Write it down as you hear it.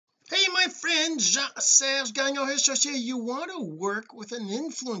friend Jean-Serge Gagnon here. So you want to work with an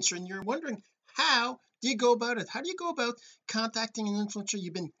influencer and you're wondering, how do you go about it? How do you go about contacting an influencer?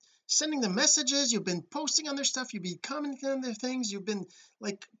 You've been sending them messages, you've been posting on their stuff, you've been commenting on their things, you've been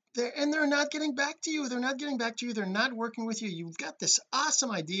like there, and they're not getting back to you, they're not working with you. You've got this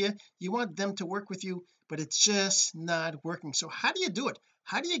awesome idea, you want them to work with you, but it's just not working. So how do you do it?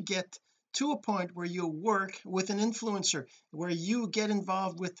 How do you get to a point where you work with an influencer, where you get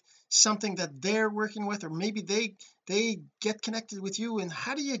involved with something that they're working with, or maybe they get connected with you? And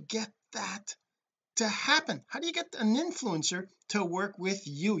how do you get that to happen? How do you get an influencer to work with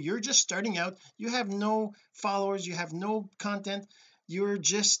you? You're just starting out, you have no followers, you have no content, you're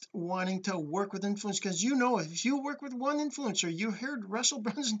just wanting to work with influencers, because you know if you work with one influencer, you heard Russell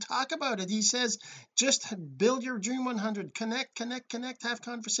Brunson talk about it. He says just build your dream 100, connect, have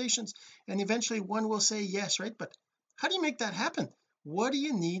conversations, and eventually one will say yes, right? But how do you make that happen? What do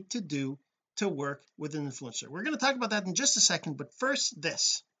you need to do to work with an influencer? We're going to talk about that in just a second, but first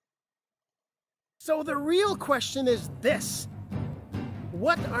this. So the real question is this: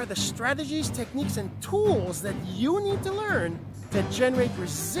 what are the strategies, techniques, and tools that you need to learn to generate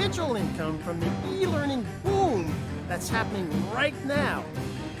residual income from the e-learning boom that's happening right now?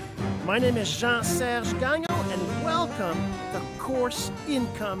 My name is Jean-Serge Gagnon, and welcome to Course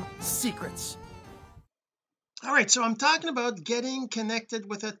Income Secrets. All right, so I'm talking about getting connected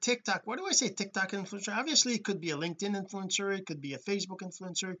with a TikTok. Why do I say TikTok influencer? Obviously it could be a LinkedIn influencer, it could be a Facebook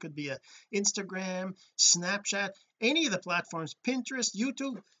influencer, it could be a Instagram, Snapchat, any of the platforms, Pinterest,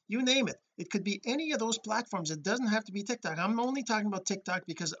 YouTube, you name it. It could be any of those platforms. It doesn't have to be TikTok. I'm only talking about TikTok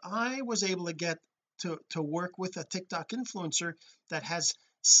because I was able to get to work with a TikTok influencer that has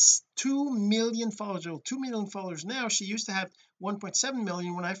 2 million followers, or 2 million followers now. She used to have 1.7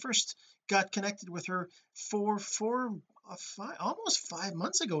 million when I first got connected with her almost 5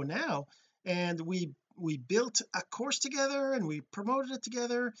 months ago now, and we built a course together and we promoted it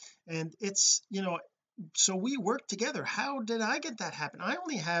together, and it's, so we worked together. How did I get that happen? I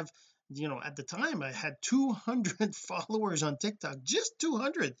only have, at the time I had 200 followers on TikTok, just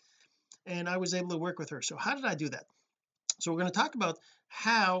 200, and I was able to work with her. So how did I do that? So we're going to talk about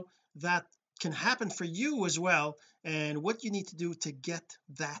how that can happen for you as well, and what you need to do to get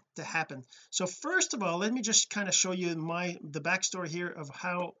that to happen. So first of all, let me just kind of show you the backstory here of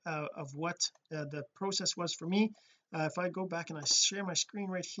how of what the process was for me. If I go back and I share my screen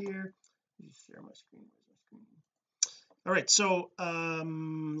right here, share my screen. All right, so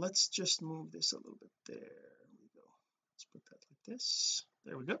let's just move this a little bit. There we go. Let's put that like this.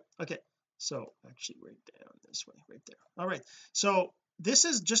 There we go. Okay, so actually right down this way, right there. All right, so this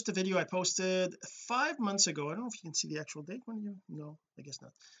is just a video I posted 5 months ago. I don't know if you can see the actual date. No, I guess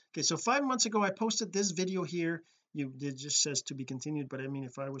not. Okay, so 5 months ago I posted this video here. It just says to be continued, but I mean,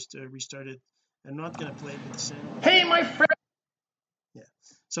 if I was to restart it, I'm not going to play it with the sound. Hey my friend. Yeah,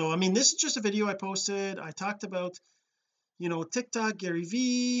 so I mean, this is just a video I posted. I talked about TikTok, Gary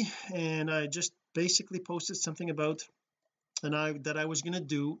V, and I just basically posted something about that I was going to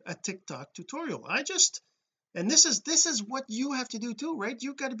do a TikTok tutorial. And this is what you have to do too, right?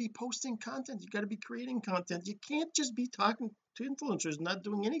 You got to be posting content, you got to be creating content. You can't just be talking to influencers not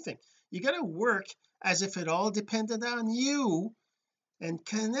doing anything. You got to work as if it all depended on you and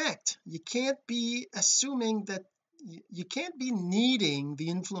connect. You can't be assuming that you can't be needing the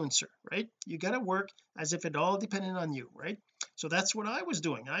influencer, right? You got to work as if it all depended on you, right? So that's what I was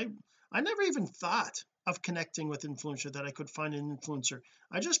doing. I never even thought of connecting with influencer, that I could find an influencer.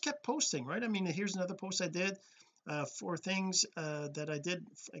 I just kept posting, right? I mean, here's another post I did for things that I did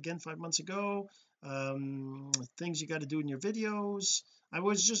again 5 months ago, things you got to do in your videos.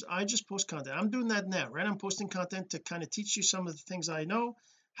 I just post content. I'm doing that now, right? I'm posting content to kind of teach you some of the things I know,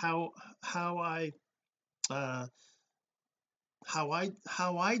 how I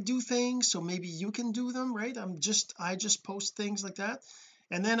do things, so maybe you can do them, right? I just post things like that.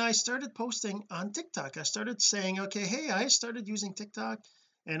 And then I started posting on TikTok. I started saying, okay, hey, I started using TikTok,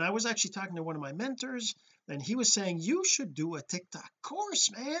 and I was actually talking to one of my mentors, and he was saying, you should do a TikTok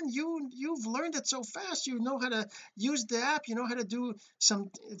course, man. You've learned it so fast, you know how to use the app, you know how to do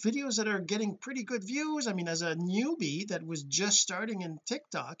some videos that are getting pretty good views. I mean, as a newbie that was just starting in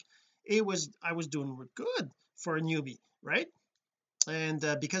TikTok, I was doing good for a newbie, right? And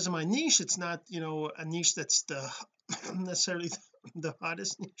because of my niche, it's not a niche that's the necessarily the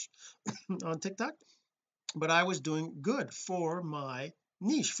hottest niche on TikTok, but I was doing good for my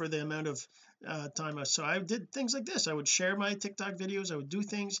niche, for the amount of time. So I did things like this. I would share my TikTok videos, I would do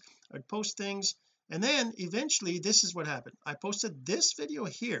things, I would post things, and then eventually this is what happened. I posted this video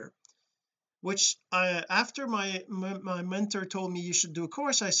here, which after my mentor told me you should do a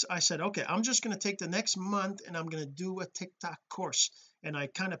course, I said, okay, I'm just going to take the next month and I'm going to do a TikTok course. And I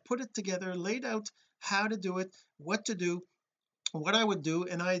kind of put it together, laid out how to do it, what to do, what I would do,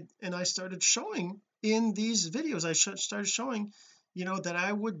 and I started showing in these videos. I started showing, that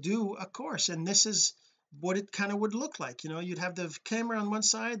I would do a course, and this is what it kind of would look like. You'd have the camera on one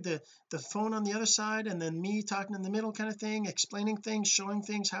side, the phone on the other side, and then me talking in the middle, kind of thing, explaining things, showing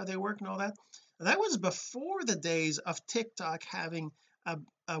things, how they work and all that. That was before the days of TikTok having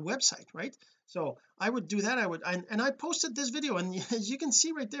a website, right? So I would do that. And I posted this video, and as you can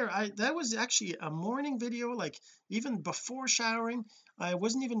see right there, that was actually a morning video, like even before showering. I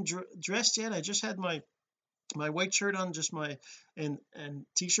wasn't even dressed yet. I just had my white shirt on, just my and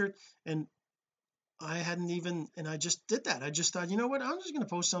t-shirt, and I hadn't even, and I just did that. I just thought, you know what, I'm just going to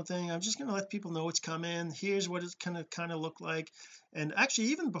post something. I'm just going to let people know it's coming. Here's what it's kind of look like. And actually,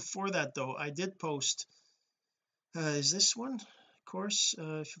 even before that though, I did post is this one course,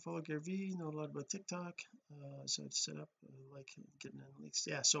 if you follow Gary V, know a lot about TikTok, so it's set up like getting in leaks.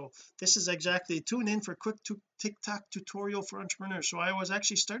 Yeah, so this is exactly, tune in for quick TikTok tutorial for entrepreneurs. So I was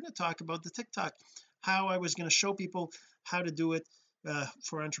actually starting to talk about the TikTok, how I was going to show people how to do it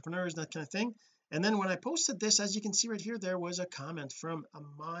for entrepreneurs, that kind of thing. And then when I posted this, as you can see right here, there was a comment from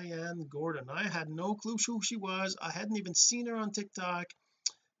Mayan Gordon. I had no clue who she was. I hadn't even seen her on TikTok,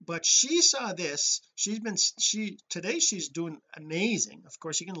 but she saw this. Today she's doing amazing. Of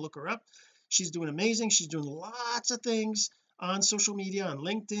course, you can look her up. She's doing amazing. She's doing lots of things on social media, on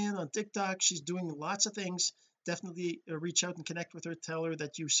LinkedIn, on TikTok. She's doing lots of things. Definitely reach out and connect with her. Tell her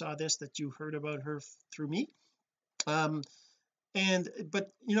that you saw this, that you heard about her through me. um and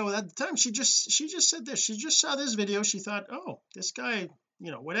but at the time, she just said this. She just saw this video. She thought, oh, this guy,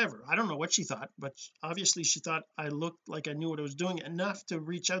 whatever. I don't know what she thought, but obviously she thought I looked like I knew what I was doing enough to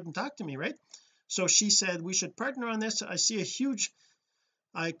reach out and talk to me, right? So she said, we should partner on this. I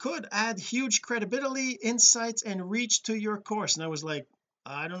could add huge credibility, insights, and reach to your course. And I was like,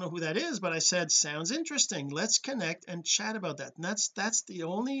 I don't know who that is, but I said, sounds interesting, let's connect and chat about that. And that's the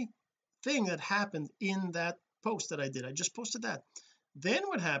only thing that happened in that post that I did. I just posted that. Then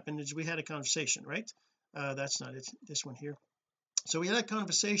what happened is we had a conversation, right? That's not it, this one here. So we had a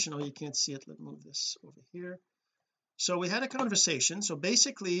conversation. Oh, you can't see it. Let's move this over here. So we had a conversation. So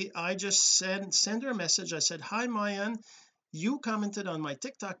basically I just send her a message. I said, hi Mayan, you commented on my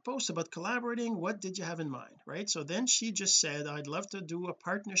TikTok post about collaborating. What did you have in mind? Right? So then she just said, I'd love to do a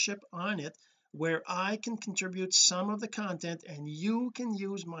partnership on it where I can contribute some of the content and you can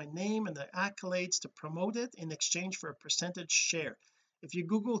use my name and the accolades to promote it in exchange for a percentage share. If you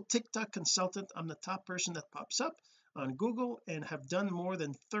Google TikTok consultant, I'm the top person that pops up on Google, and have done more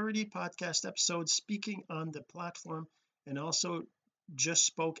than 30 podcast episodes speaking on the platform, and also just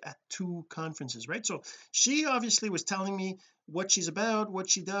spoke at 2 conferences, right? So she obviously was telling me what she's about, what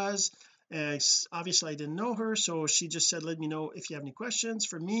she does. Obviously I didn't know her, so she just said, let me know if you have any questions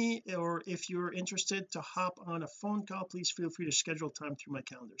for me, or if you're interested to hop on a phone call, please feel free to schedule time through my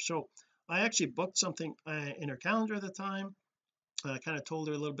calendar. So I actually booked something in her calendar at the time. I kind of told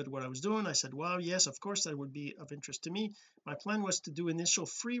her a little bit what I was doing. I said, wow, yes, of course, that would be of interest to me. My plan was to do initial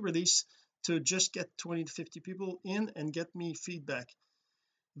free release to just get 20 to 50 people in and get me feedback,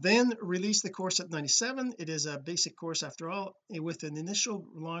 then release the course at 97. It is a basic course after all, with an initial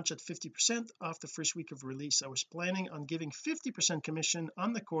launch at 50% off the first week of release. I was planning on giving 50% commission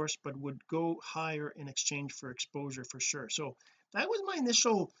on the course, but would go higher in exchange for exposure for sure. So that was my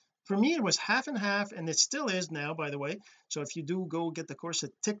initial. For me, it was half and half, and it still is now, by the way. So if you do go get the course at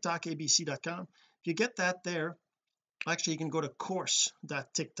tiktokabc.com, if you get that there, actually you can go to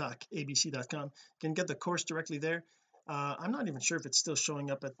course.tiktokabc.com, you can get the course directly there. I'm not even sure if it's still showing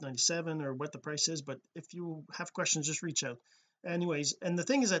up at 97 or what the price is, but if you have questions, just reach out anyways. And the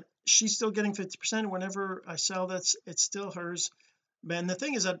thing is that she's still getting 50% whenever I sell. It's still hers. And the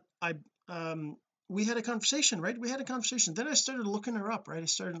thing is that we had a conversation, right? We had a conversation. Then I started looking her up, right? I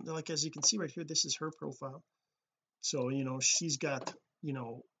started, like, as you can see right here, this is her profile. So she's got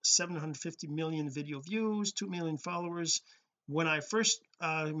 750 million video views, 2 million followers. When I first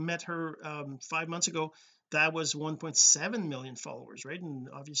met her 5 months ago, that was 1.7 million followers, right? And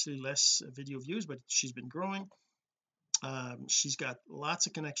obviously less video views, but she's been growing. She's got lots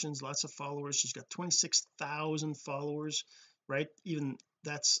of connections, lots of followers. She's got 26,000 followers, right? Even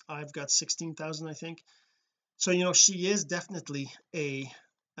I've got 16,000, I think. So she is definitely an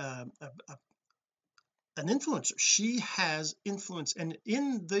influencer. She has influence, and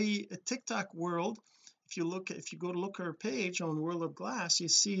in the TikTok world, if you go to look at her page on World of Glass, you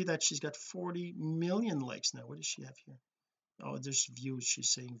see that she's got 40 million likes now. What does she have here? Oh, there's views, she's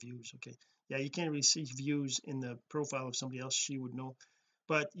saying views. Okay, yeah, you can't really see views in the profile of somebody else, she would know.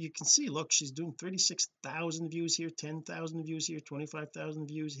 But you can see, look, she's doing 36,000 views here, 10,000 views here, 25,000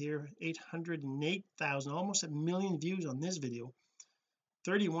 views here, 808,000, almost a million views on this video,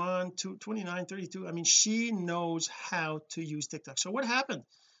 31 to 29, 32. I mean, she knows how to use TikTok. So what happened,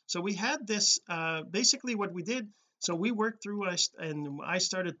 so we had this basically what we did, so we worked through us, and I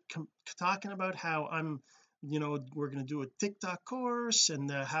started talking about how I'm, we're going to do a TikTok course, and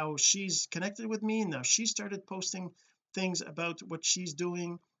how she's connected with me, and now she started posting things about what she's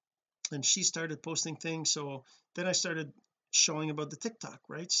doing, and she started posting things. So then I started showing about the TikTok,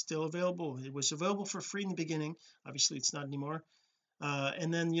 right? Still available, it was available for free in the beginning, obviously it's not anymore.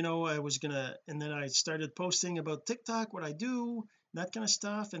 And then I was gonna, and then I started posting about TikTok, what I do, that kind of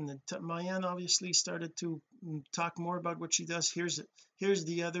stuff, and then Mayan obviously started to talk more about what she does. Here's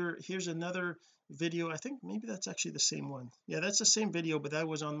another video, I think maybe that's actually the same one. Yeah, that's the same video, but that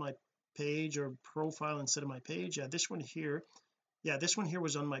was on my page or profile instead of my page. Yeah, this one here, this one here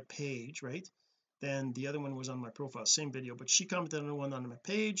was on my page, right? Then the other one was on my profile, same video, but she commented on the one on my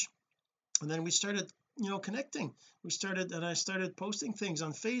page, and then we started connecting. And I started posting things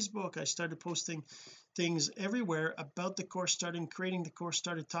on Facebook, I started posting things everywhere about the course, started creating the course,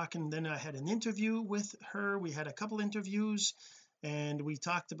 started talking. Then I had an interview with her, we had a couple interviews, and we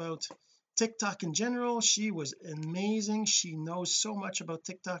talked about TikTok in general. She was amazing, she knows so much about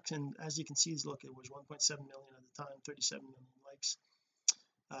TikTok, and as you can see, look, it was 1.7 million at the time, 37 million likes.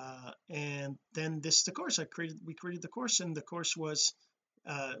 And then the course we created the course, and the course was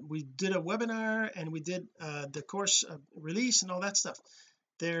we did a webinar, and we did the course release and all that stuff.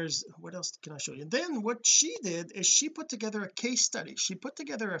 There's, what else can I show you? And then what she did is she put together a case study, she put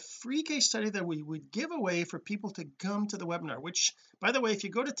together a free case study that we would give away for people to come to the webinar, which, by the way, if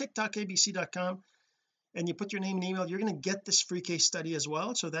you go to tiktokabc.com and you put your name and email, you're going to get this free case study as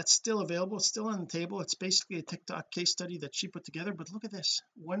well. So that's still available, it's still on the table. It's basically a TikTok case study that she put together. But look at this,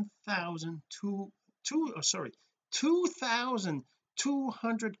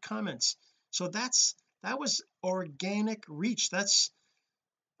 2,200 comments. So that was organic reach. That's,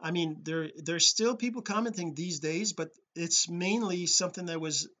 I mean, there's still people commenting these days, but it's mainly something that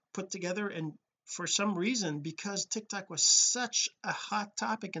was put together. And for some reason, because TikTok was such a hot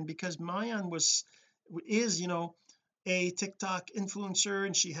topic, and because Mayan is a TikTok influencer,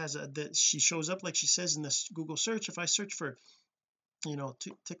 and she has that she shows up, like she says in this Google search. If I search for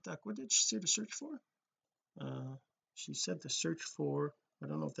TikTok, what did she say to search for? She said to search for, I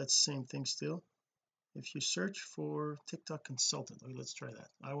don't know if that's the same thing still. If you search for TikTok consultant, okay, let's try that.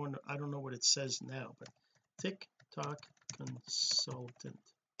 I don't know what it says now, but TikTok consultant,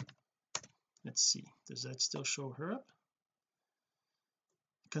 let's see, does that still show her up?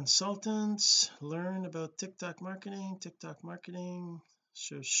 Consultants, learn about TikTok marketing.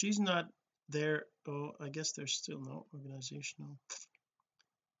 So she's not there. Oh, I guess there's still no organizational,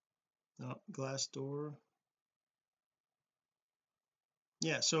 no Glassdoor.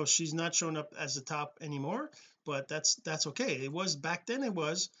 Yeah, so she's not showing up as the top anymore, but that's okay. It was back then, it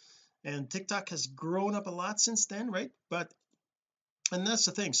was. And TikTok has grown up a lot since then, right? But, and that's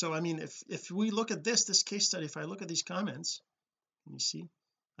the thing. So I mean, if we look at this case study, if I look at these comments, can you see?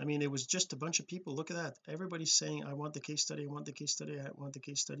 I mean, it was just a bunch of people. Look at that, everybody's saying, I want the case study, I want the case study, I want the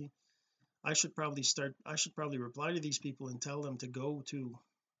case study. I should probably reply to these people and tell them to go to,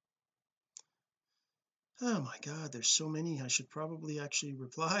 oh my god, there's so many. I should probably actually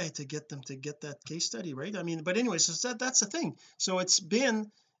reply to get them to get that case study, right? I mean, but anyways, so that's the thing. So it's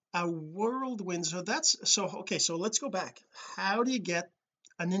been a whirlwind. So okay, so let's go back. How do you get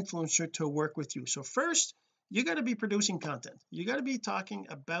an influencer to work with you? So first, you got to be producing content, you got to be talking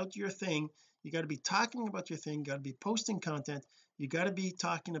about your thing, you got to be talking about your thing, you got to be posting content, you got to be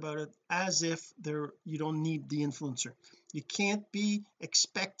talking about it as if you don't need the influencer. You can't be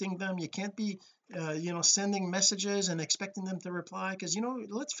expecting them, you can't be sending messages and expecting them to reply, because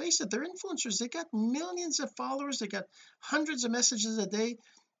let's face it, they're influencers, they got millions of followers, they got hundreds of messages a day.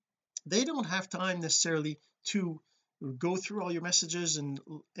 They don't have time necessarily to go through all your messages and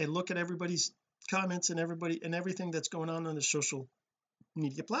look at everybody's comments and everything that's going on the social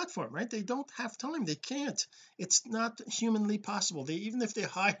media platform, right? They don't have time, they can't, it's not humanly possible. They, even if they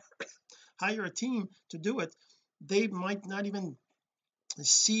hire a team to do it, they might not even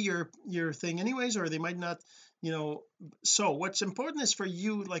see your thing anyways, or they might not. So what's important is for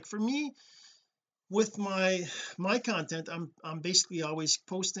you, like for me, with my content, I'm basically always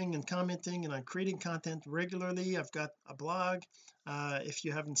posting and commenting, and I'm creating content regularly. I've got a blog, if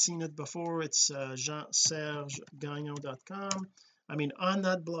you haven't seen it before, it's Jean-Serge Gagnon.com. I mean, on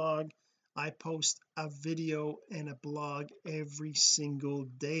that blog I post a video and a blog every single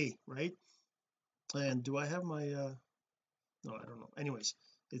day, right? And do I have my no, I don't know. Anyways,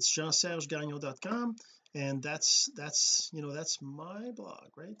 it's Jean-Serge and that's that's my blog,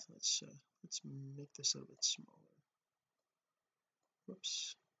 right? Let's make this a little bit smaller.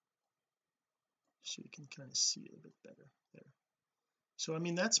 Whoops, so you can kind of see it a bit better there. So I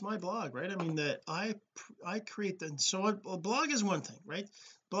mean that's my blog, right? I mean that I create the, so a blog is one thing, right?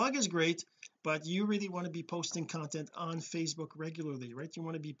 Blog is great, but you really want to be posting content on Facebook regularly, right? You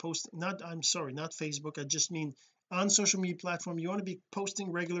want to be posting, not, I'm sorry, not Facebook, I just mean on social media platform. You want to be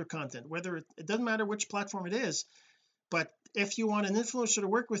posting regular content, whether it doesn't matter which platform it is, but if you want an influencer to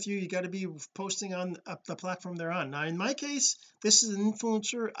work with you, you got to be posting on the platform they're on. Now in my case, this is an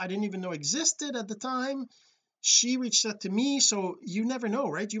influencer I didn't even know existed at the time. She reached out to me, so you never know,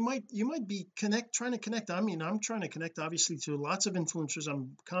 right? You might be trying to connect. I mean, I'm trying to connect obviously to lots of influencers.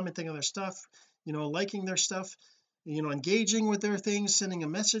 I'm commenting on their stuff, liking their stuff, engaging with their things, sending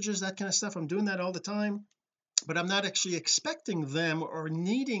them messages, that kind of stuff. I'm doing that all the time, but I'm not actually expecting them or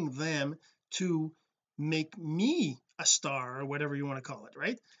needing them to make me a star or whatever you want to call it,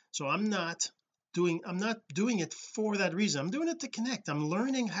 right? So I'm not doing it for that reason. I'm doing it to connect. I'm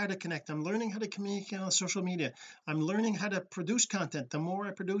learning how to connect. I'm learning how to communicate on social media. I'm learning how to produce content. The more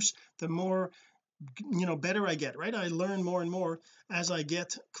I produce, the more better I get, right? I learn more and more as I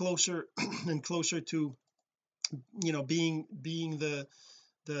get closer and closer to being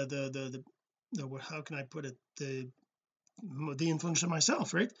how can I put it, the influencer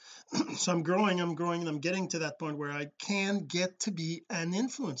myself, right? So I'm growing and I'm getting to that point where I can get to be an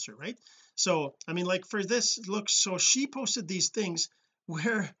influencer, right? So I mean, like for this, look, so she posted these things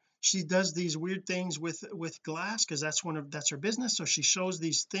where she does these weird things with glass, because that's her business. So she shows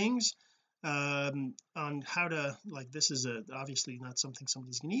these things on how to, like, this is obviously not something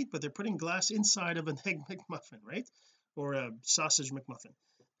somebody's gonna eat, but they're putting glass inside of an egg McMuffin, right? Or a sausage McMuffin,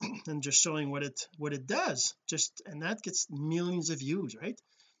 and just showing what it does, just, and that gets millions of views, right?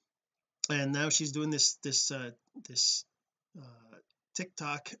 And now she's doing this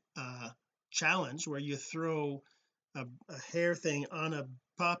TikTok challenge where you throw a hair thing on a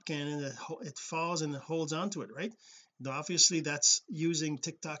pop can and it falls and it holds onto it, right? Now obviously that's using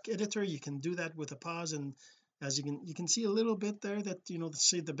TikTok editor. You can do that with a pause, and as you can see a little bit there that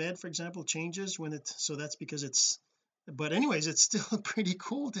say the bed for example changes when it, so that's because it's, but anyways, it's still pretty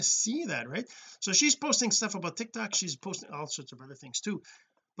cool to see that, right? So she's posting stuff about TikTok, she's posting all sorts of other things too.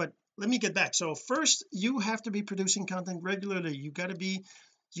 But let me get back. So first, you have to be producing content regularly. You got to be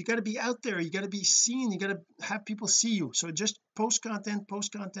out there, you got to be seen, you got to have people see you. So just post content,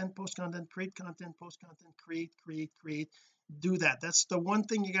 create content, post content, create, do that. That's the one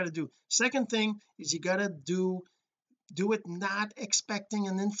thing you got to do. Second thing is you got to do it not expecting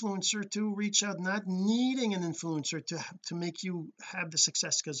an influencer to reach out, not needing an influencer to make you have the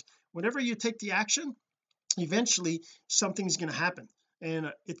success, because whenever you take the action, eventually something's going to happen.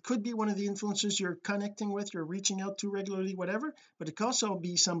 And it could be one of the influencers you're connecting with, you're reaching out to regularly, whatever, but it could also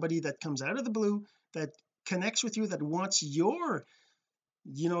be somebody that comes out of the blue, that connects with you, that wants your,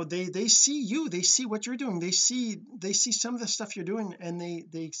 they see you, they see what you're doing, they see some of the stuff you're doing, and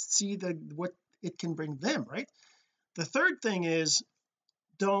they see what it can bring them, right? The third thing is,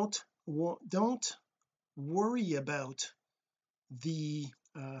 don't worry about the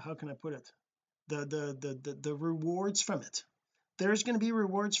how can I put it, the rewards from it. There's going to be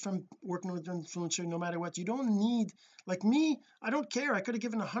rewards from working with an influencer no matter what. You don't need, like me, I don't care, I could have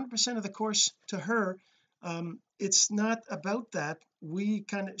given 100% of the course to her. It's not about that.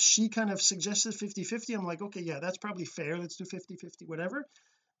 She kind of suggested 50-50. I'm like, okay, yeah, that's probably fair, let's do 50-50, whatever,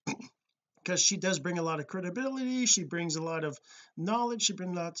 because she does bring a lot of credibility, she brings a lot of knowledge, she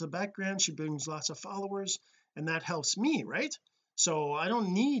brings lots of background, she brings lots of followers, and that helps me, right? So I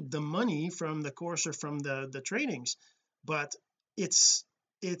don't need the money from the course or from the trainings, but it's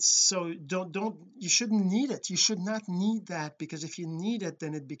so don't you shouldn't need it, you should not need that, because if you need it,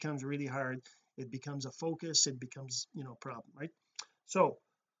 then it becomes really hard, it becomes a focus, it becomes problem, right? So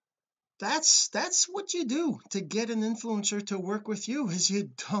that's what you do to get an influencer to work with you, is you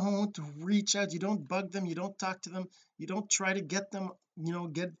don't reach out, you don't bug them, you don't talk to them, you don't try to get them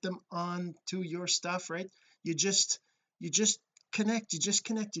on to your stuff, right? You just connect, you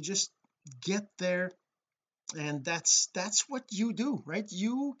just get there, and that's what you do, right?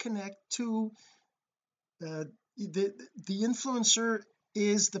 You connect to the influencer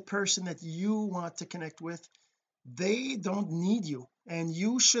is the person that you want to connect with. They don't need you, and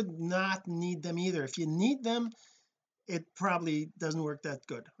you should not need them either. If you need them, it probably doesn't work that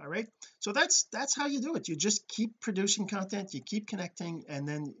good. All right, so that's how you do it. You just keep producing content, you keep connecting, and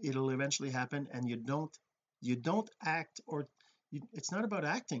then it'll eventually happen. And you don't act, or it's not about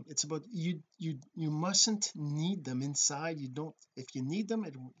acting, it's about you mustn't need them inside. You don't, if you need them,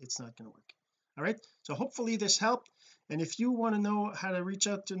 it's not going to work. All right, so hopefully this helped. And if you want to know how to reach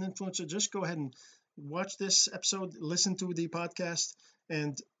out to an influencer, just go ahead and watch this episode, listen to the podcast,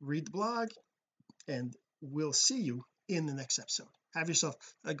 and read the blog, and we'll see you in the next episode. Have yourself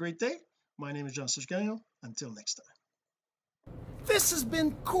a great day. My name is Jean-Serge Gagnon. Until next time. This has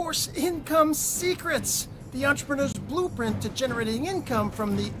been Course Income Secrets, the entrepreneur's blueprint to generating income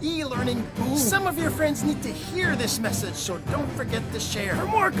from the e-learning boom. Some of your friends need to hear this message, so don't forget to share. For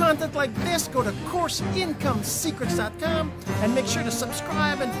more content like this, go to CourseIncomeSecrets.com and make sure to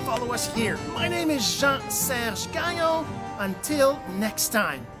subscribe and follow us here. My name is Jean-Serge Gagnon. Until next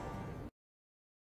time.